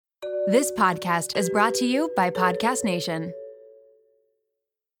This podcast is brought to you by Podcast Nation.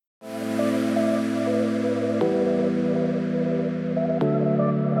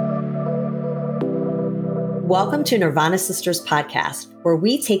 Welcome to Nirvana Sisters podcast, where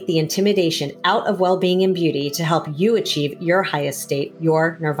we take the intimidation out of well-being and beauty to help you achieve your highest state,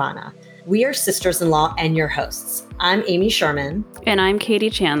 your nirvana. We are sisters-in-law and your hosts. I'm Amy Sherman. And I'm Katie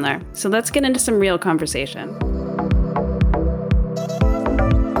Chandler. So let's get into some real conversation.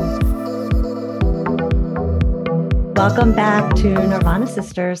 Welcome back to Nirvana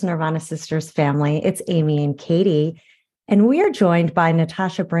Sisters family. It's Amy and Katie. And we are joined by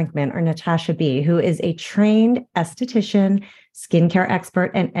Natasha Brinkmann, or Natasha B., who is a trained esthetician, skincare expert,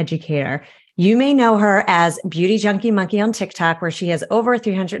 and educator. You may know her as Beauty Junkie Monkey on TikTok, where she has over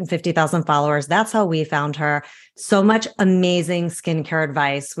 350,000 followers. That's how we found her. So much amazing skincare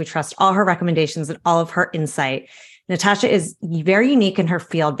advice. We trust all her recommendations and all of her insight. Natasha is very unique in her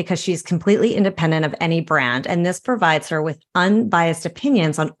field because she's completely independent of any brand, and this provides her with unbiased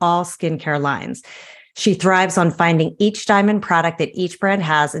opinions on all skincare lines. She thrives on finding each diamond product that each brand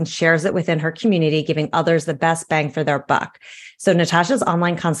has and shares it within her community, giving others the best bang for their buck. So Natasha's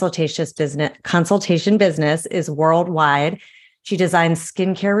online consultation business is worldwide. She designs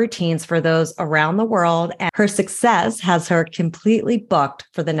skincare routines for those around the world, and her success has her completely booked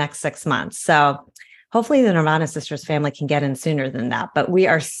for the next 6 months. So hopefully the Nirvana Sisters family can get in sooner than that. But we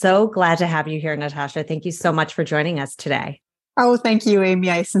are so glad to have you here, Natasha. Thank you so much for joining us today. Oh, thank you, Amy.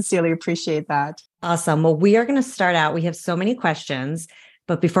 I sincerely appreciate that. Awesome. Well, we are going to start out. We have so many questions,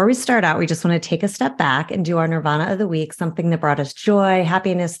 but before we start out, we just want to take a step back and do our Nirvana of the week, something that brought us joy,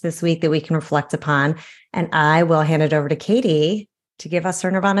 happiness this week that we can reflect upon. And I will hand it over to Katie to give us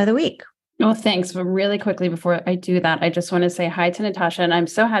her Nirvana of the week. Well, thanks. But really quickly before I do that, I just want to say hi to Natasha. And I'm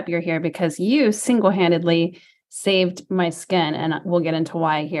so happy you're here because you single-handedly saved my skin. And we'll get into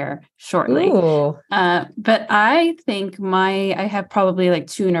why here shortly. But I think I have probably like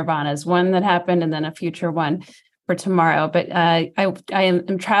two Nirvanas, one that happened and then a future one for tomorrow. But I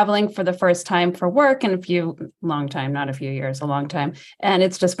am traveling for the first time for work in a long time. And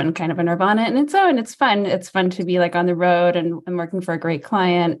it's just been kind of a Nirvana and it's fun. It's fun to be like on the road and I'm working for a great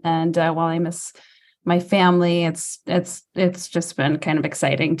client. And while I miss my family, it's just been kind of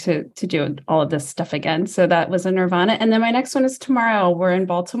exciting to do all of this stuff again. So that was a Nirvana. And then my next one is tomorrow. We're in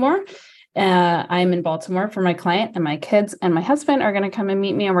Baltimore. I'm in Baltimore for my client, and my kids and my husband are going to come and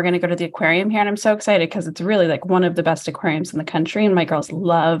meet me, and we're going to go to the aquarium here. And I'm so excited because it's really like one of the best aquariums in the country. And my girls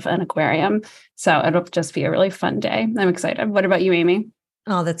love an aquarium. So it'll just be a really fun day. I'm excited. What about you, Amy?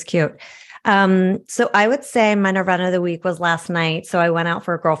 Oh, that's cute. So I would say my Nirvana of the week was last night. So I went out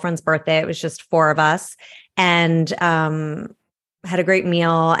for a girlfriend's birthday. It was just 4 of us and had a great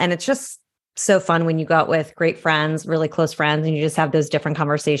meal. And it's just so fun when you go out with great friends, really close friends, and you just have those different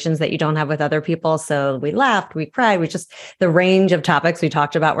conversations that you don't have with other people. So we laughed, we cried, the range of topics we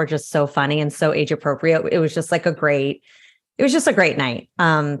talked about were just so funny and so age appropriate. It was just a great night.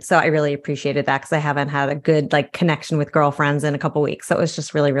 So I really appreciated that because I haven't had a good connection with girlfriends in a couple of weeks. So it was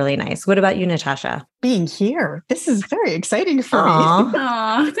just really, really nice. What about you, Natasha? Being here. This is very exciting for me.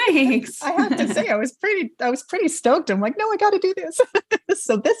 Oh, thanks. I have to say, I was pretty stoked. I'm like, no, I got to do this.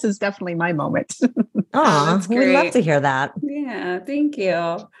 So this is definitely my moment. Oh, we'd love to hear that. Yeah, thank you.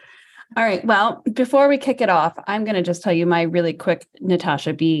 All right. Well, before we kick it off, I'm going to just tell you my really quick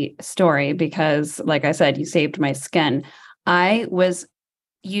Natasha B story because, like I said, you saved my skin. I was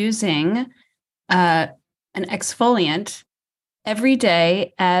using an exfoliant every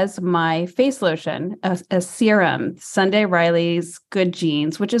day as my face lotion, a serum, Sunday Riley's Good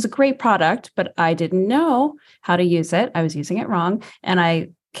Genes, which is a great product, but I didn't know how to use it. I was using it wrong. And I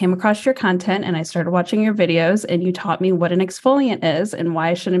came across your content and I started watching your videos and you taught me what an exfoliant is and why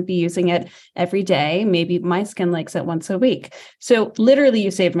I shouldn't be using it every day. Maybe my skin likes it once a week. So literally you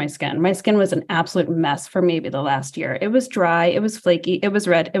saved my skin. My skin was an absolute mess for maybe the last year. It was dry, it was flaky, it was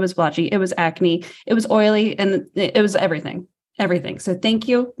red, it was blotchy, it was acne, it was oily, and it was everything. So thank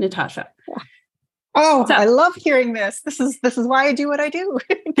you, Natasha. Oh, I love hearing this. This is why I do what I do.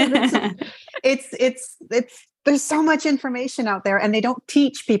 it's there's so much information out there and they don't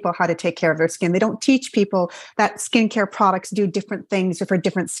teach people how to take care of their skin. They don't teach people that skincare products do different things for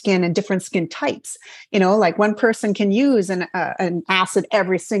different skin and different skin types. You know, like one person can use an acid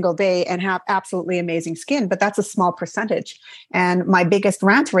every single day and have absolutely amazing skin, but that's a small percentage. And my biggest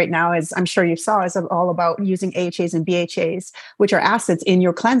rant right now is, I'm sure you saw, is all about using AHAs and BHAs, which are acids in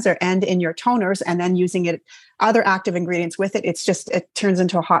your cleanser and in your toners, and then using it other active ingredients with it. It turns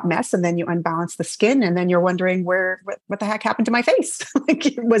into a hot mess, and then you unbalance the skin, and then you're wondering, wondering what the heck happened to my face. Like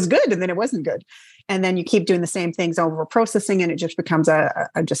it was good and then it wasn't good. And then you keep doing the same things over processing and it just becomes a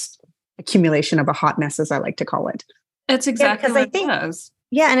just accumulation of a hot mess, as I like to call it. It's exactly what it does.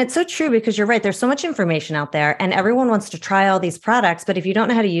 Yeah. And it's so true because you're right. There's so much information out there and everyone wants to try all these products, but if you don't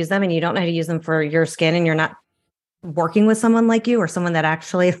know how to use them and you don't know how to use them for your skin and you're not working with someone like you or someone that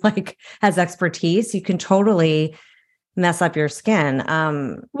actually like has expertise, you can totally mess up your skin.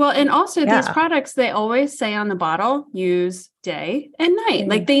 Well, and also these products, they always say on the bottle, use day and night.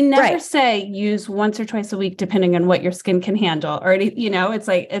 Like they never say use once or twice a week, depending on what your skin can handle or, it's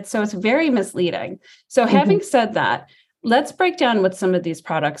like, it's very misleading. So having said that, let's break down what some of these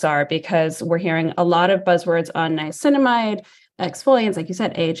products are, because we're hearing a lot of buzzwords on niacinamide, exfoliants, like you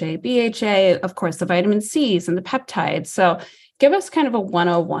said, AHA, BHA, of course, the vitamin C's and the peptides. So give us kind of a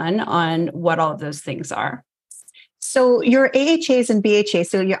 101 on what all of those things are. So your AHAs and BHAs,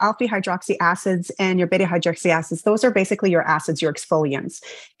 so your alpha hydroxy acids and your beta hydroxy acids, those are basically your acids, your exfoliants.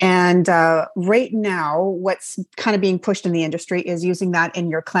 And right now, what's kind of being pushed in the industry is using that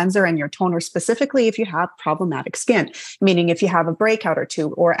in your cleanser and your toner, specifically if you have problematic skin, meaning if you have a breakout or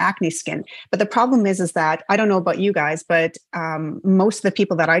two or acne skin. But the problem is that, I don't know about you guys, but most of the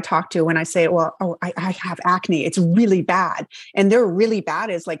people that I talk to when I say, I have acne, it's really bad. And they're really bad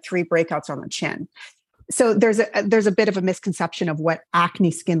is like 3 breakouts on the chin. So there's a bit of a misconception of what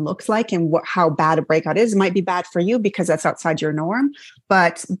acne skin looks like and how bad a breakout is. It might be bad for you because that's outside your norm,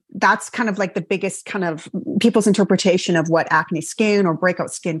 but that's kind of like the biggest kind of people's interpretation of what acne skin or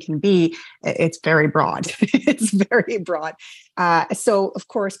breakout skin can be. It's very broad. It's very broad. So of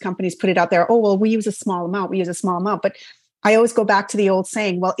course, companies put it out there. Oh, well, we use a small amount. But I always go back to the old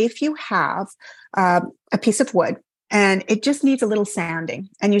saying, well, if you have a piece of wood and it just needs a little sanding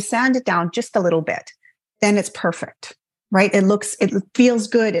and you sand it down just a little bit, then it's perfect, right? It feels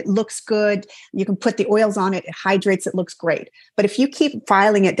good. It looks good. You can put the oils on it. It hydrates. It looks great. But if you keep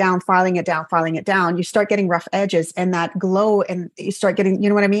filing it down, you start getting rough edges and that glow, and you start getting, you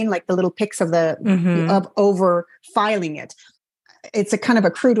know what I mean? Like the little picks of of over filing it. It's a kind of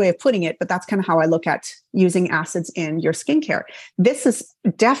a crude way of putting it, but that's kind of how I look at using acids in your skincare. This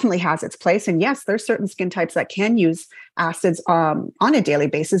definitely has its place. And yes, there's certain skin types that can use acids on a daily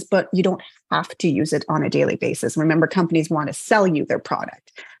basis, but you don't have to use it on a daily basis. Remember, companies want to sell you their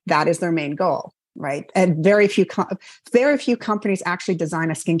product. That is their main goal, right? And very few companies actually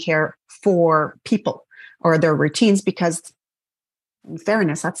design a skincare for people or their routines, because in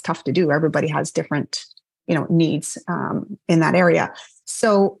fairness, that's tough to do. Everybody has different needs in that area.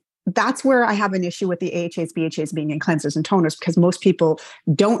 So that's where I have an issue with the AHAs, BHAs being in cleansers and toners, because most people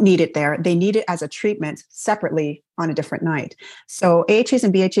don't need it there. They need it as a treatment separately on a different night. So AHAs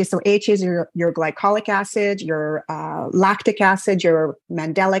and BHAs, so AHAs are your glycolic acid, your lactic acid, your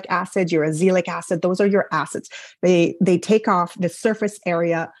mandelic acid, your azelaic acid. Those are your acids. They take off the surface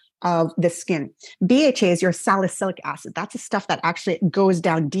area of the skin. BHA is your salicylic acid. That's the stuff that actually goes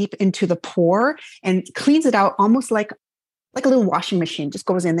down deep into the pore and cleans it out, almost like a little washing machine, just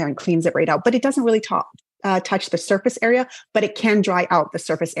goes in there and cleans it right out. But it doesn't really touch the surface area, but it can dry out the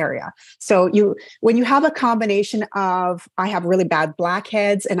surface area. So when you have a combination of, I have really bad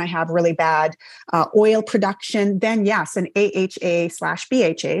blackheads and I have really bad oil production, then yes, an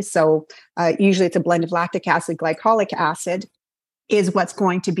AHA/BHA. So usually it's a blend of lactic acid, glycolic acid, is what's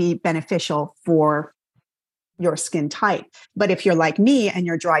going to be beneficial for your skin type. But if you're like me and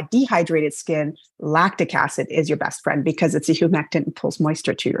you're dry, dehydrated skin, lactic acid is your best friend because it's a humectant and pulls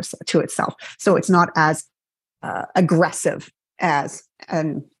moisture to itself. So it's not as aggressive as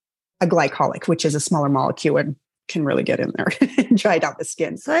a glycolic, which is a smaller molecule and can really get in there and dry out the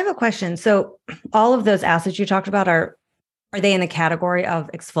skin. So I have a question. So all of those acids you talked about, are they in the category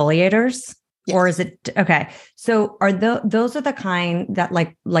of exfoliators? Yes. Or is it okay? So are those are the kind that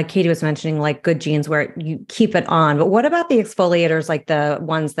like Katie was mentioning, like Good Genes, where you keep it on. But what about the exfoliators, like the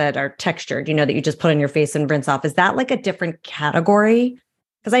ones that are textured, that you just put on your face and rinse off? Is that like a different category?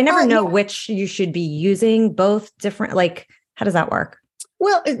 Because I never know which you should be using. Both different. Like, how does that work?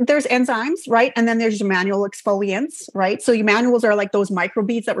 Well, there's enzymes, right? And then there's your manual exfoliants, right? So your manuals are like those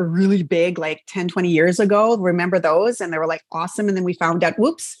microbeads that were really big like 10, 20 years ago. Remember those? And they were like awesome. And then we found out,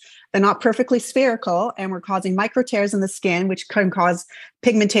 whoops, they're not perfectly spherical and we're causing micro tears in the skin, which can cause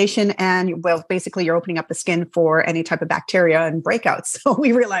pigmentation. And well, basically you're opening up the skin for any type of bacteria and breakouts. So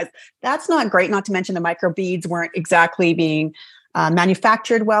we realized that's not great. Not to mention the microbeads weren't exactly being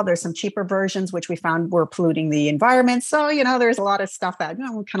manufactured well. There's some cheaper versions, which we found were polluting the environment. So, there's a lot of stuff that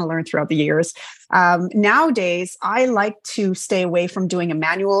we kind of learned throughout the years. Nowadays, I like to stay away from doing a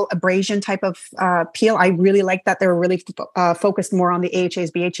manual abrasion type of peel. I really like that they're really focused more on the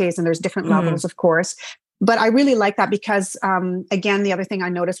AHAs, BHAs, and there's different levels, of course. But I really like that because, again, the other thing I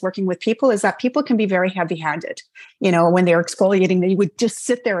noticed working with people is that people can be very heavy-handed. When they're exfoliating, they would just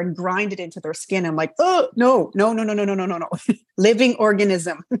sit there and grind it into their skin. I'm like, oh, no. Living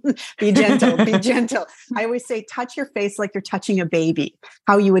organism. Be gentle, be gentle. I always say, touch your face like you're touching a baby.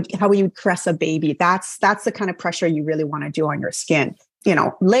 How you would caress a baby. That's the kind of pressure you really want to do on your skin.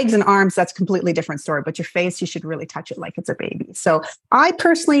 Legs and arms, that's a completely different story, but your face, you should really touch it like it's a baby. So I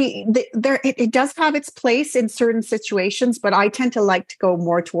personally, it does have its place in certain situations, but I tend to like to go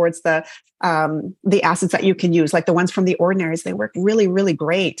more towards the acids that you can use, like the ones from The Ordinaries. They work really, really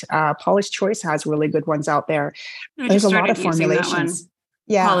great. Paula's Choice has really good ones out there. There's a lot of formulations.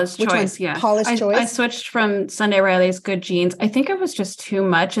 Yeah. Paula's Choice. Yeah. Paula's Choice. I switched from Sunday Riley's Good Genes. I think it was just too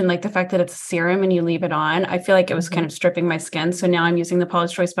much. And like the fact that it's serum and you leave it on, I feel like it was kind of stripping my skin. So now I'm using the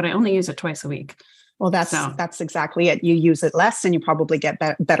Paula's Choice, but I only use it twice a week. Well, that's exactly it. You use it less and you probably get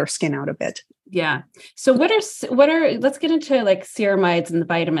better skin out of it. Yeah. So let's get into like ceramides and the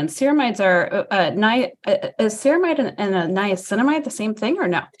vitamins. Ceramides are, is ceramide and a niacinamide the same thing or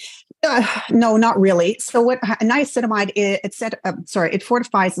no? No, not really. So what niacinamide it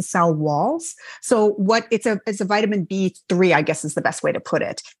fortifies the cell walls. So it's a vitamin B3, I guess is the best way to put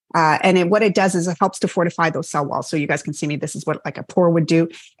it. What it does is it helps to fortify those cell walls. So you guys can see me. This is what like a pore would do.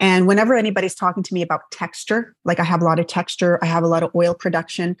 And whenever anybody's talking to me about texture, like I have a lot of texture, I have a lot of oil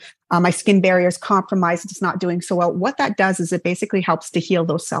production, my skin barrier is compromised, it's not doing so well. What that does is it basically helps to heal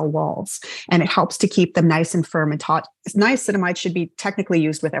those cell walls and it helps to keep them nice and firm and taut. Niacinamide should be technically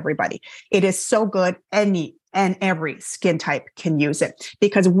used with everybody. It is so good. Any and every skin type can use it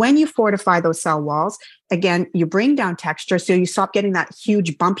because when you fortify those cell walls, again, you bring down texture. So you stop getting that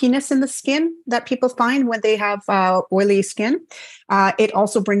huge bumpiness in the skin that people find when they have oily skin. It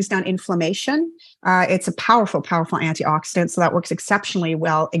also brings down inflammation. It's a powerful, powerful antioxidant. So that works exceptionally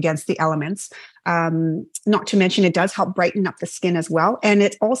well against the elements. Not to mention it does help brighten up the skin as well. And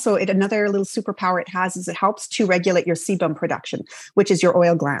another little superpower it has is it helps to regulate your sebum production, which is your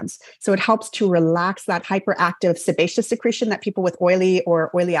oil glands. So it helps to relax that hyperactive sebaceous secretion that people with oily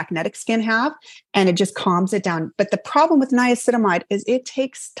or oily acnetic skin have. And it just calms it down. But the problem with niacinamide is it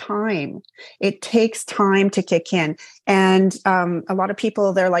takes time. It takes time to kick in. And a lot of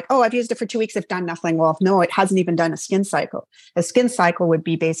people, they're like, oh, I've used it for 2 weeks. I've done nothing. Well, no, it hasn't even done a skin cycle. A skin cycle would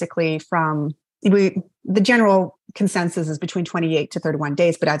be basically the general consensus is between 28 to 31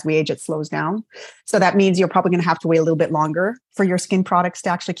 days, but as we age, it slows down. So that means you're probably going to have to wait a little bit longer for your skin products to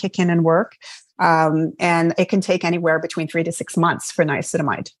actually kick in and work. And it can take anywhere between 3 to 6 months for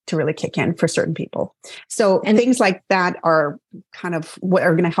niacinamide to really kick in for certain people. So things like that are kind of what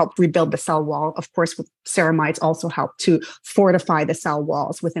are going to help rebuild the cell wall. Of course, with ceramides also help to fortify the cell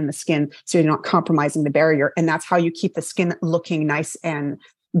walls within the skin so you're not compromising the barrier. And that's how you keep the skin looking nice and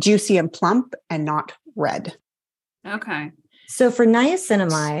juicy and plump and not red. Okay. So for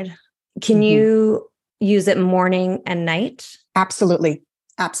niacinamide, can you use it morning and night? Absolutely.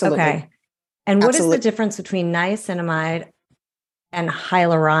 Absolutely. Okay. And what is the difference between niacinamide and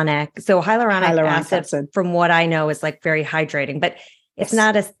hyaluronic? So hyaluronic acid, from what I know, is like very hydrating, but it's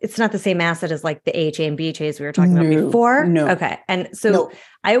not the same acid as like the AHA and BHAs we were talking about before. No. Okay. And so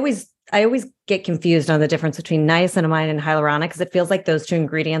I always get confused on the difference between niacinamide and hyaluronic because it feels like those two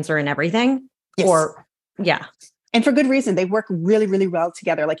ingredients are in everything. Yes. And for good reason. They work really, really well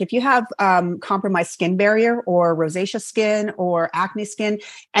together. Like if you have compromised skin barrier or rosacea skin or acne skin,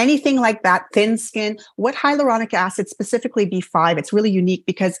 anything like that, thin skin, what hyaluronic acid, specifically B5, it's really unique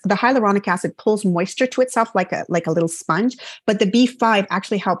because the hyaluronic acid pulls moisture to itself like a little sponge, but the B5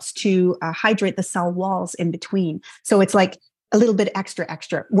 actually helps to hydrate the cell walls in between. So it's like a little bit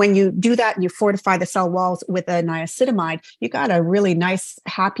extra. When you do that and you fortify the cell walls with a niacinamide, you got a really nice,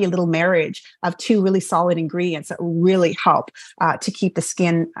 happy little marriage of two really solid ingredients that really help to keep the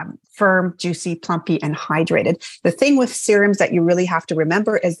skin firm, juicy, plumpy, and hydrated. The thing with serums that you really have to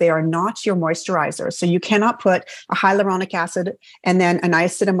remember is they are not your moisturizer. So you cannot put a hyaluronic acid and then a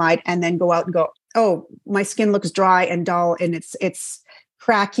niacinamide and then go out and go, oh, my skin looks dry and dull and it's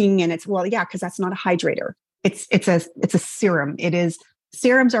cracking and because that's not a hydrator. It's a serum.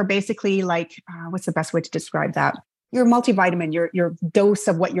 Serums are basically like, what's the best way to describe that? Your multivitamin, your dose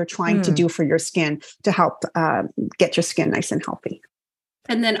of what you're trying to do for your skin to help get your skin nice and healthy.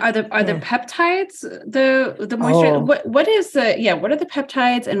 And then are the peptides the moisture? What are the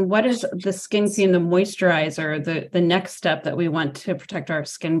peptides and what is the skin cream, the moisturizer, the next step that we want to protect our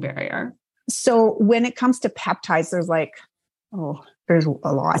skin barrier? So when it comes to peptides, there's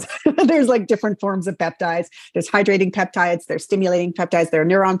a lot. There's like different forms of peptides. There's hydrating peptides, there's stimulating peptides, there are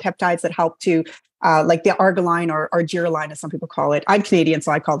neuron peptides that help to like the arginine or arginine, as some people call it. I'm Canadian,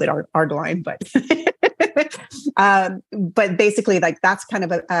 so I called it arginine, but But basically, like that's kind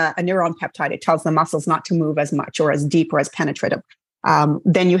of a neuron peptide. It tells the muscles not to move as much or as deep or as penetrative.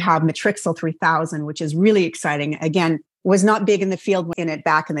 Then you have Matrixyl 3000, which is really exciting. Again, was not big in the field in it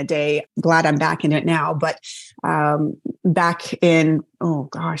back in the day. Glad I'm back in it now. But back in,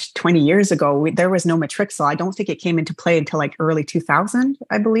 20 years ago, there was no Matrixyl. I don't think it came into play until like early 2000,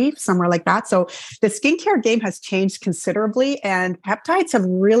 I believe, somewhere like that. So the skincare game has changed considerably, and peptides have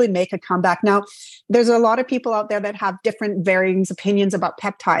really made a comeback. Now, there's a lot of people out there that have different varying opinions about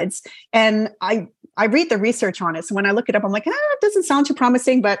peptides. And I read the research on it. So when I look it up, I'm like, it doesn't sound too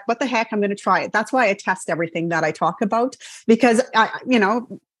promising, but what the heck, I'm going to try it. That's why I test everything that I talk about, because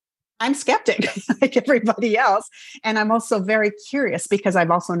I'm skeptic like everybody else. And I'm also very curious because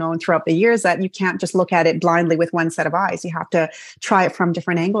I've also known throughout the years that you can't just look at it blindly with one set of eyes. You have to try it from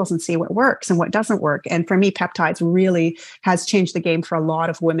different angles and see what works and what doesn't work. And for me, peptides really has changed the game for a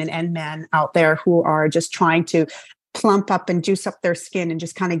lot of women and men out there who are just trying to plump up and juice up their skin and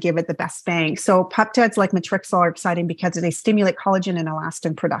just kind of give it the best bang. So peptides like Matrixyl are exciting because they stimulate collagen and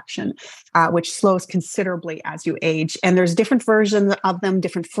elastin production, which slows considerably as you age. And there's different versions of them,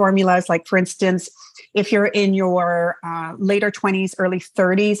 different formulas. Like for instance, if you're in your later 20s, early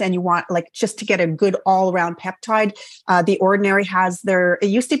 30s, and you want like just to get a good all-around peptide, The Ordinary has it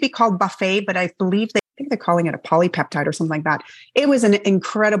used to be called Buffet, but I believe they're calling it a polypeptide or something like that. It was an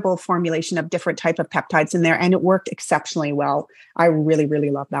incredible formulation of different type of peptides in there, and it worked exceptionally well. I really,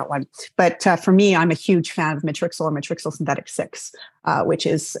 really love that one. But for me, I'm a huge fan of Matrixyl or Matrixyl Synthetic 6, which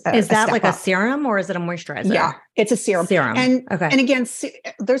is that like a serum or is it a moisturizer? Yeah, it's a serum. And again,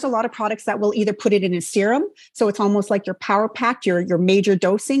 there's a lot of products that will either put it in a serum, so it's almost like your power pack, your major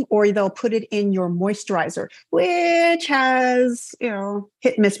dosing, or they'll put it in your moisturizer, which has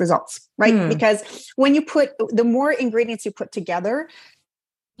hit and miss results, right? Because when you put the more ingredients you put together,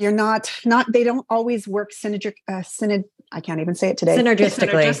 you're not they don't always work I can't even say it today.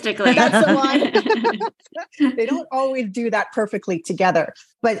 Synergistically. That's the one. They don't always do that perfectly together.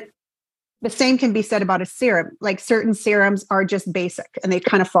 But the same can be said about a serum. Like certain serums are just basic and they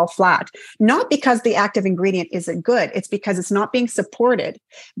kind of fall flat. Not because the active ingredient isn't good. It's because it's not being supported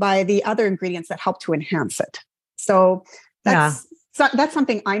by the other ingredients that help to enhance it. So that's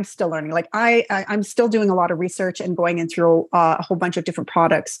something I'm still learning. Like I'm still doing a lot of research and going in through a whole bunch of different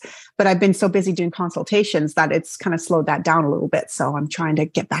products, but I've been so busy doing consultations that it's kind of slowed that down a little bit. So I'm trying to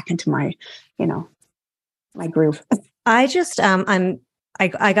get back into my groove. I just, I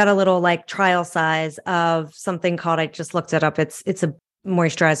got a little like trial size of something called, I just looked it up. It's a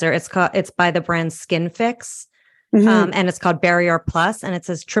moisturizer. It's by the brand Skin Fix. And it's called Barrier Plus, and it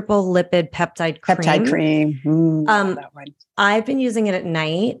says triple lipid peptide cream. Peptide cream. That one. I've been using it at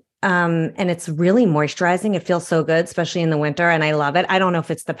night, and it's really moisturizing. It feels so good, especially in the winter, and I love it. I don't know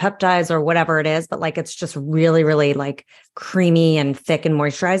if it's the peptides or whatever it is, but like it's just really, really like creamy and thick and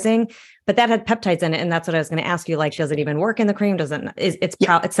moisturizing. But that had peptides in it, and that's what I was going to ask you. Like, does it even work in the cream?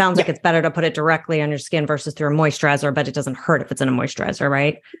 It sounds like it's better to put it directly on your skin versus through a moisturizer, but it doesn't hurt if it's in a moisturizer,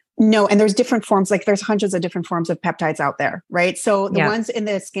 right? No, and there's different forms. Like there's hundreds of different forms of peptides out there, right? So the ones in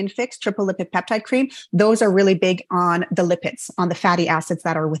the Skin Fix triple lipid peptide cream, those are really big on the lipids, on the fatty acids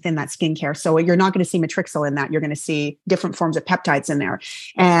that are within that skincare. So you're not going to see Matrixyl in that. You're going to see different forms of peptides in there,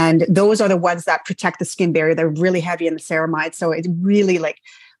 and those are the ones that protect the skin barrier. They're really heavy in the ceramides, so it's really like.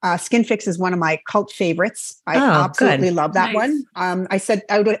 Skin Fix is one of my cult favorites. I absolutely love that one. I say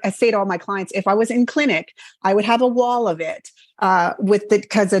to all my clients, if I was in clinic, I would have a wall of it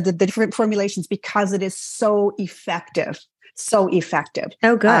because of the different formulations, because it is so effective. So effective.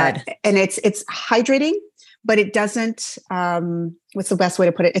 Oh, good. And it's hydrating, but it doesn't. What's the best way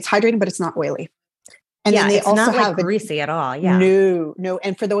to put it? It's hydrating, but it's not oily. And then they it's also not have greasy at all. Yeah. No.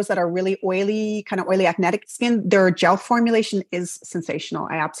 And for those that are really oily, kind of oily acnetic skin, their gel formulation is sensational.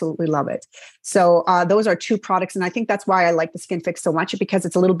 I absolutely love it. So those are two products. And I think that's why I like the Skin Fix so much, because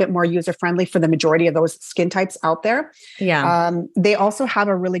it's a little bit more user-friendly for the majority of those skin types out there. Yeah. They also have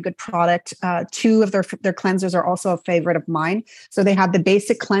a really good product. Two of their cleansers are also a favorite of mine. So they have the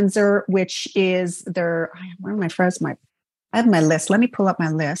basic cleanser, which is I have my list. Let me pull up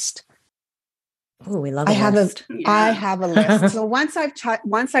my list. Oh, we love I a list. I have a list. So once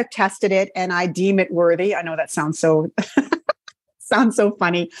I've tested it and I deem it worthy, I know that sounds so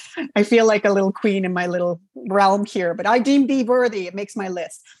funny. I feel like a little queen in my little realm here, but I deem thee worthy. It makes my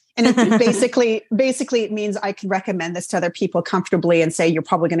list. And it basically it means I can recommend this to other people comfortably and say, you're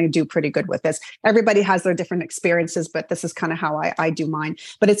probably going to do pretty good with this. Everybody has their different experiences, but this is kind of how I do mine.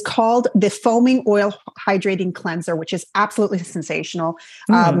 But it's called the Foaming Oil Hydrating Cleanser, which is absolutely sensational.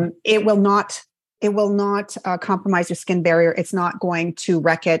 It will not It will not compromise your skin barrier. It's not going to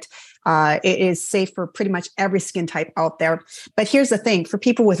wreck it. It is safe for pretty much every skin type out there. But here's the thing, for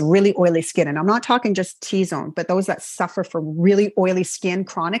people with really oily skin, and I'm not talking just T-zone, but those that suffer from really oily skin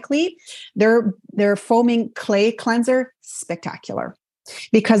chronically, their foaming clay cleanser, spectacular.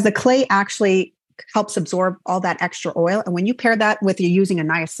 Because the clay actually helps absorb all that extra oil. And when you pair that with you using a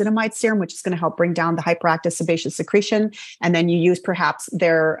niacinamide serum, which is going to help bring down the hyperactive sebaceous secretion, and then you use perhaps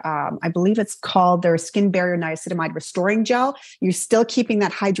their, I believe it's called their skin barrier niacinamide restoring gel, you're still keeping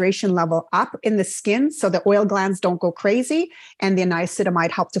that hydration level up in the skin so the oil glands don't go crazy. And the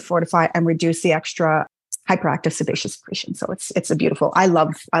niacinamide helps to fortify and reduce the extra hyperactive sebaceous secretion. So it's a beautiful, I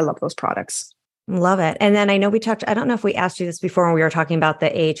love those products. Love it. And then I know we talked, I don't know if we asked you this before when we were talking about the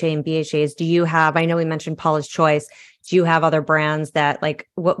AHA and BHAs. Do you have, I know we mentioned Paula's Choice. Do you have other brands that like,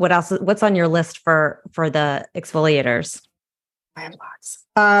 what else, what's on your list for the exfoliators? I have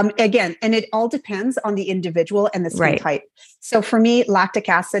lots. Again, and it all depends on the individual and the skin type. So for me, lactic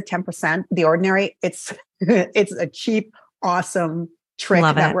acid, 10%, The Ordinary, it's a cheap, awesome trick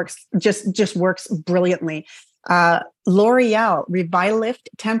that works, just works brilliantly. L'Oreal Revitalift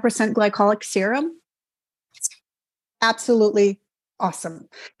 10% glycolic serum. It's absolutely awesome.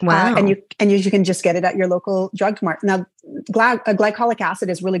 Wow. And you can just get it at your local drugmart. Now, glycolic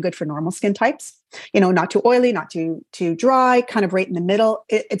acid is really good for normal skin types, not too oily, not too dry, kind of right in the middle.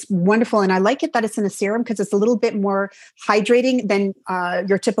 It's wonderful. And I like it that it's in a serum because it's a little bit more hydrating than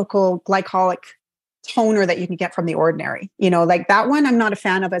your typical glycolic toner that you can get from The Ordinary. Like that one I'm not a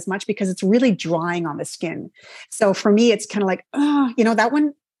fan of as much because it's really drying on the skin. So for me, it's kind of like, that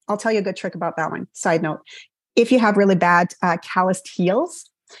one, I'll tell you a good trick about that one. Side note, if you have really bad calloused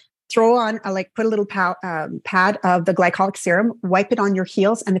heels, throw on, put a little pad of the glycolic serum, wipe it on your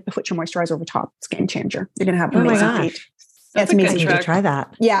heels, and then put your moisturizer over top. It's a game changer. You're going to have amazing feet. That's amazing to try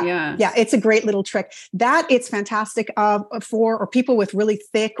that. Yeah. It's a great little trick. That it's fantastic for people with really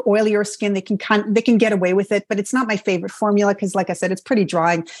thick, oilier skin. They can get away with it, but it's not my favorite formula because, like I said, it's pretty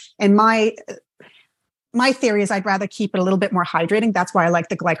drying. And my theory is I'd rather keep it a little bit more hydrating. That's why I like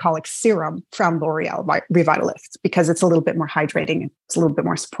the glycolic serum from L'Oreal Revitalift because it's a little bit more hydrating and it's a little bit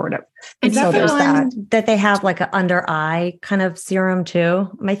more supportive. And so there's that they have like an under eye kind of serum too.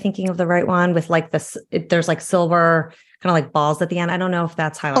 Am I thinking of the right one with like this? There's like silver kind of like balls at the end. I don't know if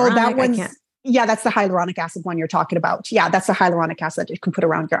that's hyaluronic. Oh, that one's, that's the hyaluronic acid one you're talking about. Yeah, that's the hyaluronic acid you can put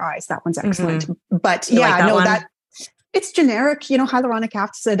around your eyes. That one's excellent. Mm-hmm. But it's generic, hyaluronic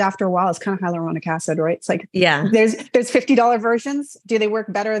acid after a while is kind of hyaluronic acid, right? It's like, there's $50 versions. Do they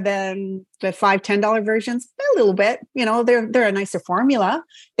work better than the $5, $10 versions? A little bit, they're a nicer formula.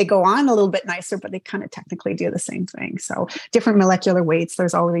 They go on a little bit nicer, but they kind of technically do the same thing. So different molecular weights,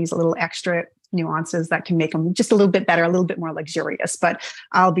 there's all these little extra nuances that can make them just a little bit better, a little bit more luxurious, but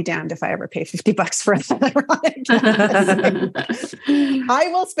I'll be damned if I ever pay $50 for a hyaluronic acid. I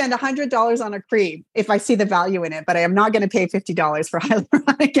will spend $100 on a cream if I see the value in it, but I am not going to pay $50 for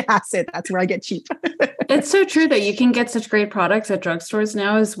hyaluronic acid. That's where I get cheap. It's so true that you can get such great products at drugstores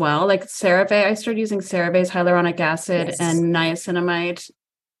now as well. Like CeraVe, I started using CeraVe's hyaluronic acid and niacinamide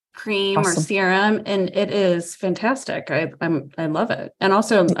cream or serum, and it is fantastic. I love it. And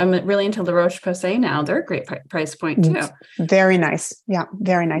also I'm really into La Roche-Posay now. They're a great price point too. Very nice. Yeah.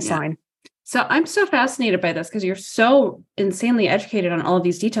 Very nice line. So I'm so fascinated by this because you're so insanely educated on all of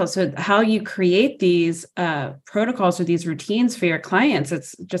these details. So how you create these protocols or these routines for your clients,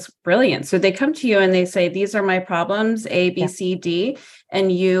 it's just brilliant. So they come to you and they say, these are my problems, A, B, C, D,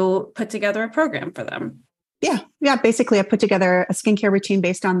 and you put together a program for them. Yeah. Basically, I put together a skincare routine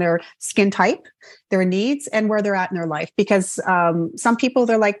based on their skin type, their needs, and where they're at in their life. Because some people,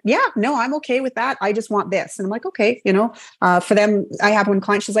 they're like, no, I'm okay with that. I just want this. And I'm like, okay, for them, I have one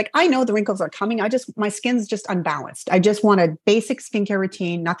client, she's like, I know the wrinkles are coming. My skin's just unbalanced. I just want a basic skincare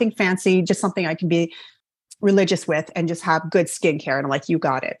routine, nothing fancy, just something I can be religious with and just have good skincare. And I'm like, you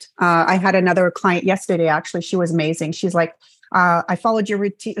got it. I had another client yesterday, actually, she was amazing. She's like, I followed your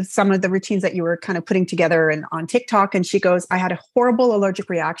routine, some of the routines that you were kind of putting together and on TikTok. And she goes, I had a horrible allergic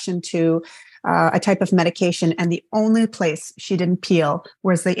reaction to a type of medication. And the only place she didn't peel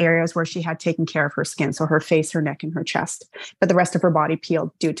was the areas where she had taken care of her skin. So her face, her neck, and her chest, but the rest of her body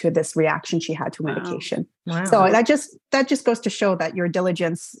peeled due to this reaction she had to medication. Wow. So that just goes to show that your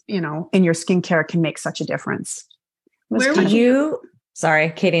diligence, in your skincare can make such a difference. Sorry,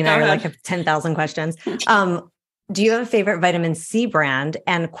 Katie and I have 10,000 questions. Do you have a favorite vitamin C brand?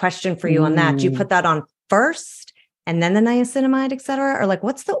 And question for you on that. Do you put that on first and then the niacinamide, et cetera? Or like,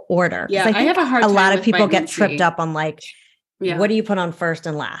 what's the order? Yeah, I have a hard time. A lot of people get tripped up on what do you put on first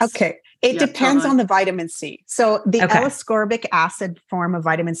and last? Okay. It depends on the vitamin C. So the L-ascorbic acid form of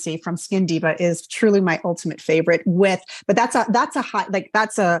vitamin C from Skin Diva is truly my ultimate favorite but that's a high, like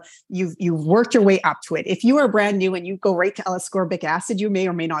you've worked your way up to it. If you are brand new and you go right to L-ascorbic acid, you may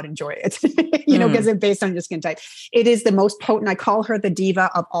or may not enjoy it, because it's based on your skin type. It is the most potent. I call her the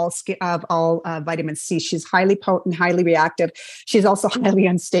diva of all vitamin C. She's highly potent, highly reactive. She's also highly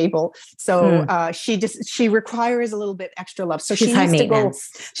unstable. So she requires a little bit extra love. So she needs to go.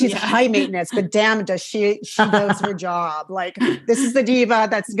 She's high maintenance, but damn, does she does her job. Like, this is the diva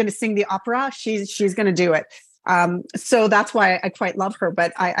that's going to sing the opera. She's going to do it. So that's why I quite love her.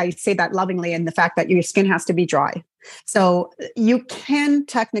 But I say that lovingly in the fact that your skin has to be dry. So you can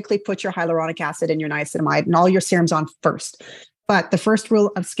technically put your hyaluronic acid and your niacinamide and all your serums on first. But the first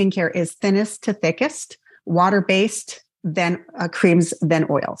rule of skincare is thinnest to thickest, water-based, then creams, then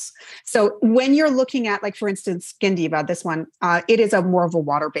oils. So when you're looking at, like, for instance, Skin Diva, this one, it is more of a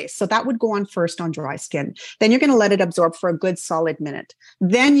water base. So that would go on first on dry skin. Then you're going to let it absorb for a good solid minute.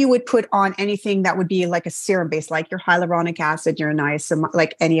 Then you would put on anything that would be like a serum base, like your hyaluronic acid, your niacinamide,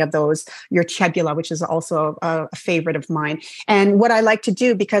 like any of those, your Chebula, which is also a favorite of mine. And what I like to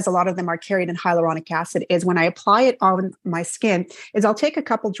do, because a lot of them are carried in hyaluronic acid, is when I apply it on my skin, is I'll take a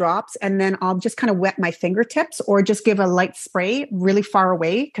couple drops and then I'll just kind of wet my fingertips or just give a light spray really far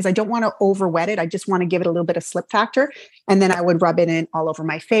away, because I don't want to over wet it. I just want to give it a little bit of slip factor. And then I would rub it in all over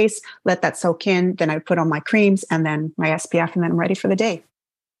my face, let that soak in. Then I would put on my creams and then my SPF, and then I'm ready for the day.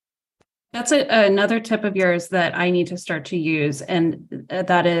 That's another tip of yours that I need to start to use. And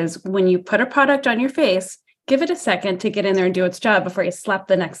that is, when you put a product on your face, give it a second to get in there and do its job before you slap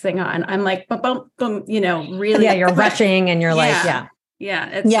the next thing on. I'm like, boom, boom, boom, really. Yeah, you're rushing and you're like,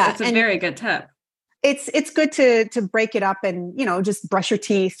 it's a very good tip. It's good to break it up and, just brush your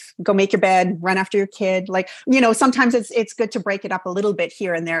teeth, go make your bed, run after your kid. Like, sometimes it's good to break it up a little bit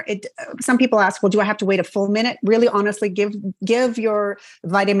here and there. Some people ask, well, do I have to wait a full minute? Really, honestly, give your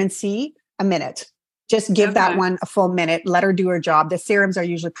vitamin C a minute. Just give that one a full minute. Let her do her job. The serums are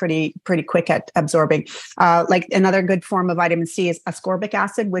usually pretty quick at absorbing. Like, another good form of vitamin C is ascorbic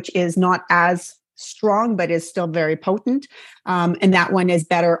acid, which is not as strong, but is still very potent. And that one is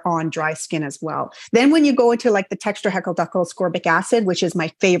better on dry skin as well. Then when you go into like the tetrahydroascorbic acid, which is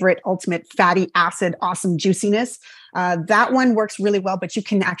my favorite ultimate fatty acid, awesome juiciness, that one works really well, but you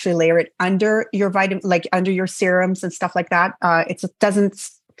can actually layer it under your vitamin, like under your serums and stuff like that.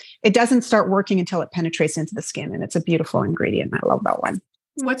 It doesn't start working until it penetrates into the skin, and it's a beautiful ingredient. I love that one.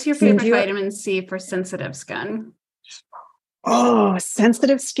 What's your favorite vitamin C for sensitive skin? Oh,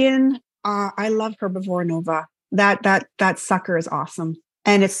 sensitive skin. I love Herbivore Nova. That sucker is awesome.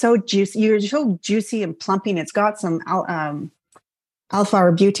 And it's so juicy. You're so juicy and plumping. It's got some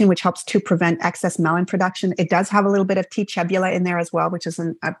alpha-arbutin, which helps to prevent excess melon production. It does have a little bit of T. Chebula in there as well, which is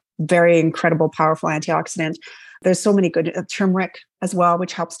a very incredible, powerful antioxidant. There's so many good turmeric as well,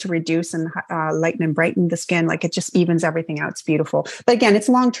 which helps to reduce and lighten and brighten the skin. Like, it just evens everything out. It's beautiful. But again, it's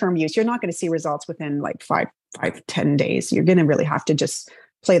long-term use. You're not going to see results within like 5-10 days. You're going to really have to just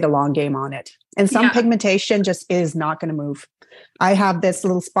play the long game on it. And some pigmentation just is not going to move. I have this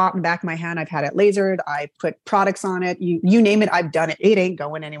little spot in the back of my hand. I've had it lasered. I put products on it. You name it, I've done it. It ain't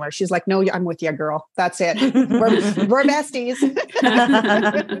going anywhere. She's like, no, I'm with you, girl. That's it. We're besties.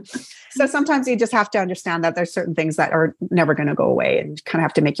 So sometimes you just have to understand that there's certain things that are never going to go away, and you kind of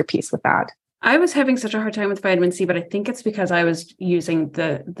have to make your peace with that. I was having such a hard time with vitamin C, but I think it's because I was using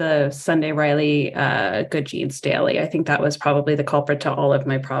the Sunday Riley Good Genes daily. I think that was probably the culprit to all of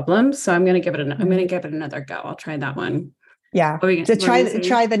my problems. So I'm going to give it another go. I'll try that one. Yeah.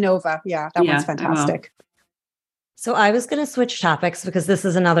 Try the Nova. Yeah, that one's fantastic. So I was going to switch topics, because this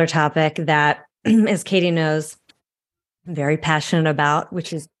is another topic that, as Katie knows, I'm very passionate about,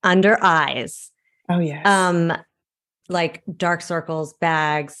 which is under eyes. Oh, yes. Like dark circles,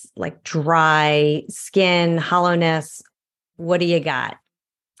 bags, like dry skin, hollowness. What do you got?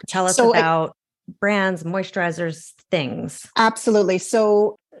 Tell us about brands, moisturizers, things. Absolutely.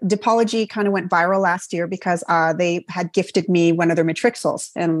 So Dipology kind of went viral last year because they had gifted me one of their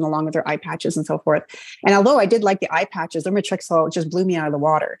Matrixels, and along with their eye patches and so forth. And although I did like the eye patches, their Matrixel just blew me out of the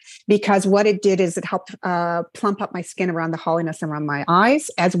water, because what it did is it helped plump up my skin around the hollowness around my eyes,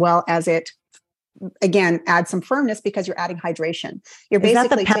 as well as it, again, add some firmness, because you're adding hydration. You're Is that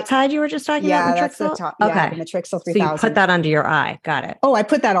the peptide you were just talking about? Yeah, that's the top. Okay. Yeah, the Matrixel 3000. So you put that under your eye. Got it. Oh, I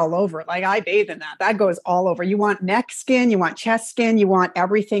put that all over. Like, I bathe in that. That goes all over. You want neck skin, you want chest skin, you want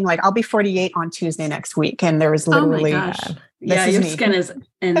everything. Like, I'll be 48 on Tuesday next week, and there is literally. Oh my gosh. Yeah, your skin is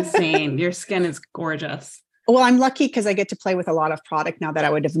insane. Your skin is gorgeous. Well, I'm lucky because I get to play with a lot of product now that I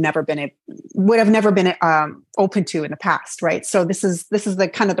would have never been open to in the past, right? So this is the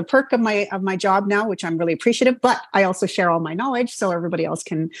kind of the perk of my job now, which I'm really appreciative. But I also share all my knowledge so everybody else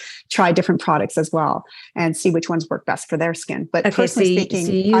can try different products as well and see which ones work best for their skin. But okay, personally speaking,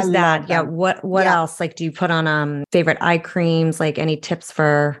 so you use that. Yeah. What else? Like, do you put on favorite eye creams? Like, any tips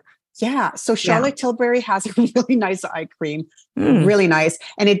for? Yeah. So Charlotte Tilbury has a really nice eye cream, really nice.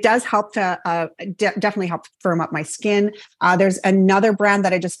 And it does help to definitely help firm up my skin. There's another brand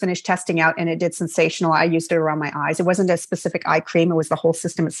that I just finished testing out and it did sensational. I used it around my eyes. It wasn't a specific eye cream. It was the whole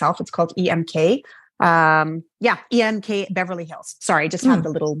system itself. It's called EMK. EMK Beverly Hills. Sorry, I just have the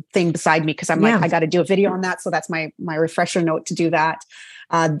little thing beside me because I'm like, I got to do a video on that. So that's my refresher note to do that.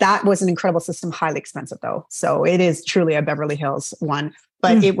 That was an incredible system, highly expensive though. So it is truly a Beverly Hills one,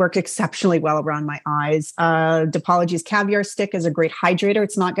 but it worked exceptionally well around my eyes. Depology's Caviar Stick is a great hydrator.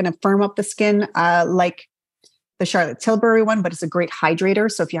 It's not going to firm up the skin like the Charlotte Tilbury one, but it's a great hydrator.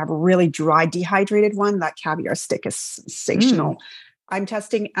 So if you have a really dry, dehydrated one, that Caviar Stick is sensational. I'm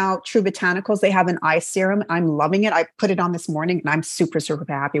testing out True Botanicals. They have an eye serum. I'm loving it. I put it on this morning and I'm super, super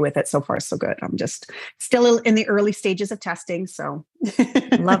happy with it. So far, so good. I'm just still in the early stages of testing. So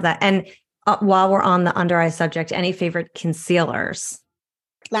love that. And while we're on the under eye subject, any favorite concealers?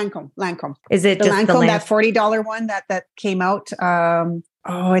 Lancome. Is it the just Lancome, that $40 one that came out?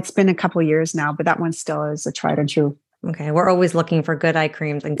 It's been a couple of years now, but that one still is a tried and true. Okay. We're always looking for good eye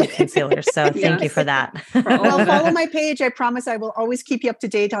creams and good concealers. So thank you for that. Well, follow my page. I promise I will always keep you up to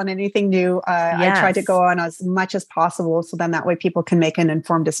date on anything new. I try to go on as much as possible. So then that way people can make an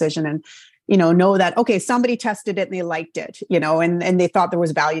informed decision and, know that, okay, somebody tested it and they liked it, and they thought there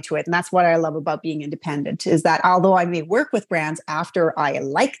was value to it. And that's what I love about being independent is that although I may work with brands after I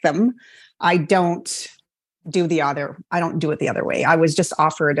like them, I don't do it the other way. I was just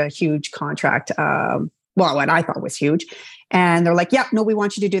offered a huge contract, what I thought was huge. And they're like, no, we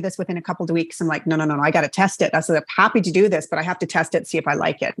want you to do this within a couple of weeks. I'm like, no, I got to test it. I said, I'm happy to do this, but I have to test it, see if I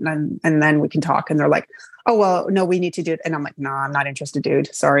like it. And then we can talk. And they're like, oh, well, no, we need to do it. And I'm like, no, I'm not interested,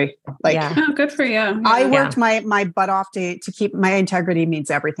 dude. Sorry. Oh, good for you. Yeah. I worked my butt off to keep my integrity means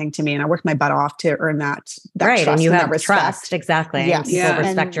everything to me. And I worked my butt off to earn that right. trust and you and have that trust. Exactly. Yes. People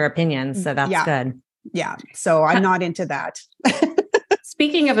respect your opinions. So that's good. Yeah. So I'm not into that.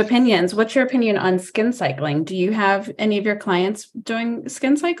 Speaking of opinions, what's your opinion on skin cycling? Do you have any of your clients doing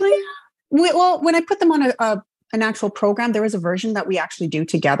skin cycling? Well, when I put them on an actual program, there is a version that we actually do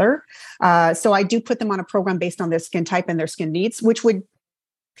together. So I do put them on a program based on their skin type and their skin needs, which would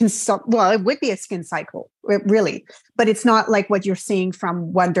it would be a skin cycle, really, but it's not like what you're seeing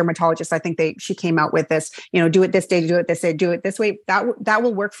from one dermatologist. I think she came out with this, do it this day, do it this day, do it this way. That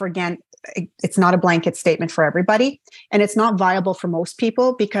will work for, again, it's not a blanket statement for everybody. And it's not viable for most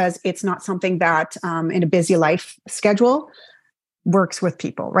people because it's not something that in a busy life schedule works with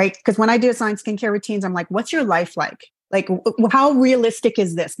people, right? Because when I design skincare routines, I'm like, what's your life like? Like, how realistic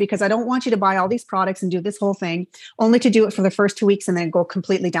is this? Because I don't want you to buy all these products and do this whole thing only to do it for the first 2 weeks and then go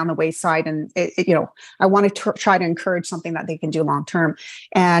completely down the wayside. And, I want to try to encourage something that they can do long-term.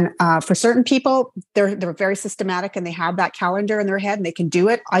 And for certain people, they're very systematic and they have that calendar in their head and they can do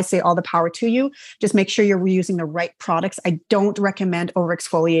it. I say all the power to you. Just make sure you're using the right products. I don't recommend over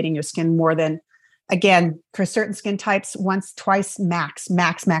exfoliating your skin more than, again, for certain skin types, once, twice, max.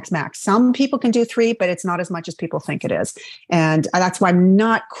 Some people can do 3, but it's not as much as people think it is. And that's why I'm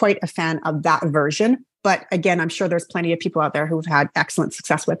not quite a fan of that version. But again, I'm sure there's plenty of people out there who've had excellent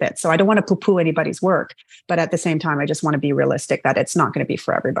success with it. So I don't want to poo-poo anybody's work. But at the same time, I just want to be realistic that it's not going to be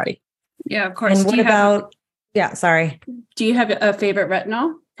for everybody. Yeah, of course. And what about, sorry. Do you have a favorite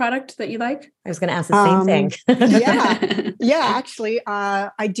retinol product that you like? I was going to ask the same thing. Actually,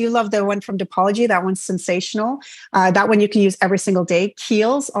 I do love the one from Depology. That one's sensational. That one you can use every single day.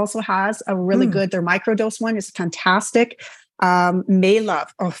 Kiehl's also has a really good, their microdose one is fantastic. Maylove.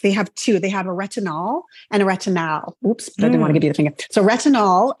 Oh, they have 2. They have a retinol and a retinal. Oops, I didn't want to give you the finger. So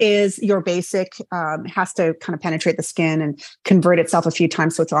retinol is your basic, has to kind of penetrate the skin and convert itself a few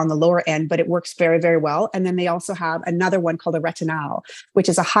times. So it's on the lower end, but it works very, very well. And then they also have another one called a retinal, which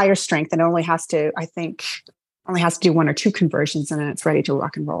is a higher strength and only has to do 1 or 2 conversions and then it's ready to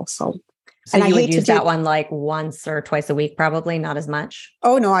rock and roll. So you would use that one like once or twice a week, probably not as much.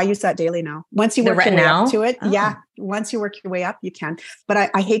 Oh no, I use that daily now. Once you work your way up to it. Oh. Once you work your way up, you can.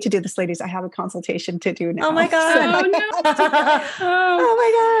 But I hate to do this, ladies. I have a consultation to do now. Oh my God. Oh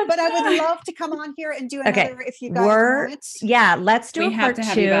my God. But I would love to come on here and do another if you guys want it. Yeah, let's do a part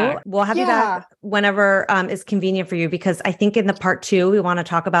 2. We'll have you back whenever is convenient for you, because I think in the part 2, we want to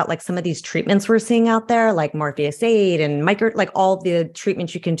talk about like some of these treatments we're seeing out there, like Morpheus 8 and like all the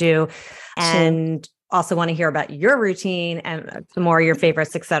treatments you can do. And also want to hear about your routine and more of your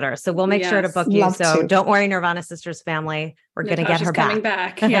favorites, et cetera. So we'll make sure to book you. Love So to. don't worry, Nirvana Sisters family. We're going to get her coming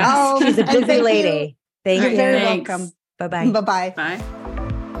back. back. Yes. She's a busy lady. Thank you. You're very welcome. Bye-bye. Bye-bye. Bye.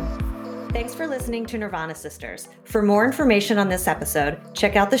 Thanks for listening to Nirvana Sisters. For more information on this episode,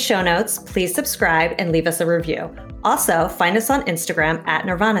 check out the show notes, please subscribe, and leave us a review. Also, find us on Instagram at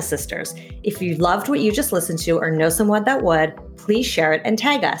Nirvana Sisters. If you loved what you just listened to or know someone that would, please share it and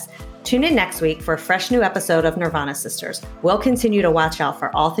tag us. Tune in next week for a fresh new episode of Nirvana Sisters. We'll continue to watch out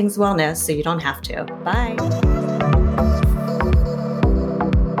for all things wellness so you don't have to. Bye.